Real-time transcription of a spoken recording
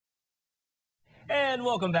And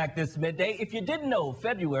welcome back this midday. If you didn't know,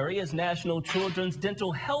 February is National Children's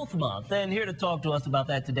Dental Health Month. And here to talk to us about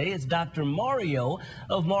that today is Dr. Marrio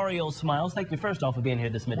of Marrio Smiles. Thank you first off for being here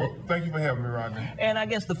this midday. Well, thank you for having me, Rodney. And I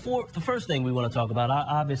guess the first thing we want to talk about,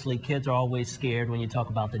 obviously kids are always scared when you talk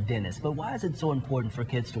about the dentist, but why is it so important for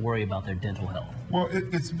kids to worry about their dental health? Well,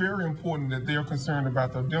 it's very important that they're concerned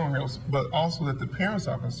about their dental health, but also that the parents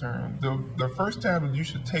are concerned. The first time that you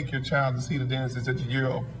should take your child to see the dentist is at the year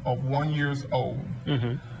of 1 year old.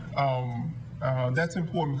 That's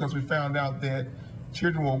important because we found out that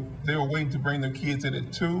children they were waiting to bring their kids in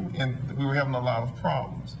at 2, and we were having a lot of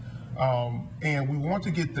problems. And we want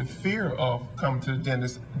to get the fear of coming to the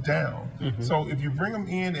dentist down. So if you bring them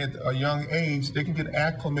in at a young age, they can get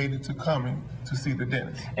acclimated to coming to see the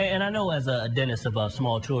dentist. And I know as a dentist of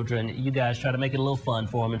small children, you guys try to make it a little fun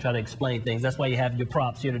for them and try to explain things. That's why you have your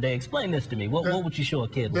props here today. Explain this to me. What would you show a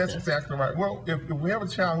kid with That's this? exactly right. Well, if we have a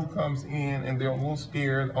child who comes in and they're a little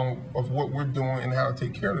scared of what we're doing and how to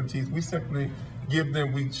take care of the teeth, we simply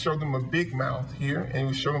we show them a big mouth here, and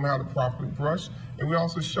we show them how to properly brush, and we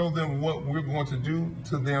also show them what we're going to do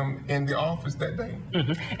to them in the office that day.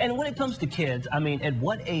 And when it comes to kids, I mean, at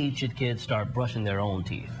what age should kids start brushing their own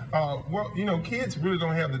teeth? Well, you know, kids really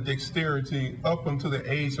don't have the dexterity up until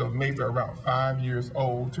the age of maybe about 5 years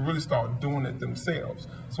old to really start doing it themselves.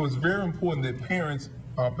 So it's very important that parents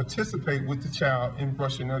participate with the child in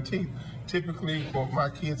brushing their teeth. Typically, for my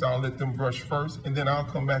kids, I'll let them brush first, and then I'll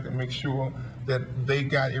come back and make sure that they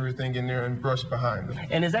got everything in there and brush behind them.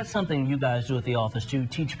 And is that something you guys do at the office to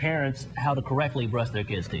teach parents how to correctly brush their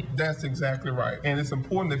kids' teeth? That's exactly right. And it's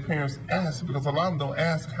important that parents ask, because a lot of them don't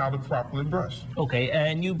ask how to properly brush. Okay,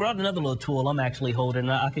 and you brought another little tool I'm actually holding.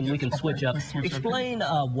 We can switch up. Explain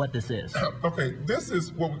what this is. Okay, this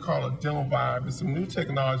is what we call a dental vibe. It's some new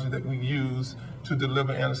technology that we use to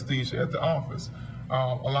deliver anesthesia at the office.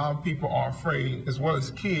 A lot of people are afraid, as well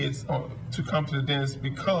as kids, to come to the dentist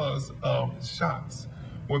because of shots.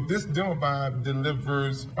 Well, this dental vibe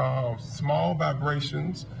delivers small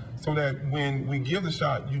vibrations so that when we give the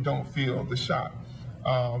shot, you don't feel the shot.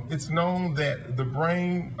 It's known that the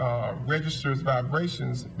brain registers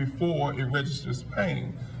vibrations before it registers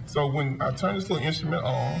pain. So when I turn this little instrument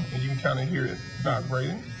on, and you can kind of hear it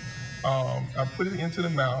vibrating, I put it into the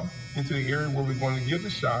mouth, into the area where we're going to give the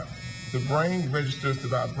shot. The brain registers the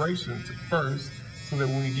vibrations first, so that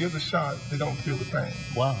when we give the shot, they don't feel the pain.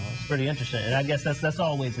 Wow, that's pretty interesting. And I guess that's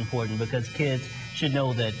always important, because kids should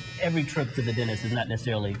know that every trip to the dentist is not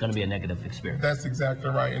necessarily going to be a negative experience. That's exactly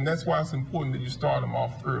right. And that's why it's important that you start them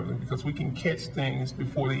off early, because we can catch things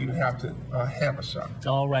before they even have to have a shot.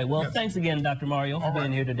 All right. Well, Thanks again, Dr. Marrio, for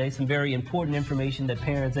being here today. Some very important information that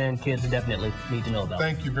parents and kids definitely need to know about.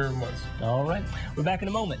 Thank you very much. All right. We're back in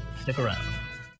a moment. Stick around.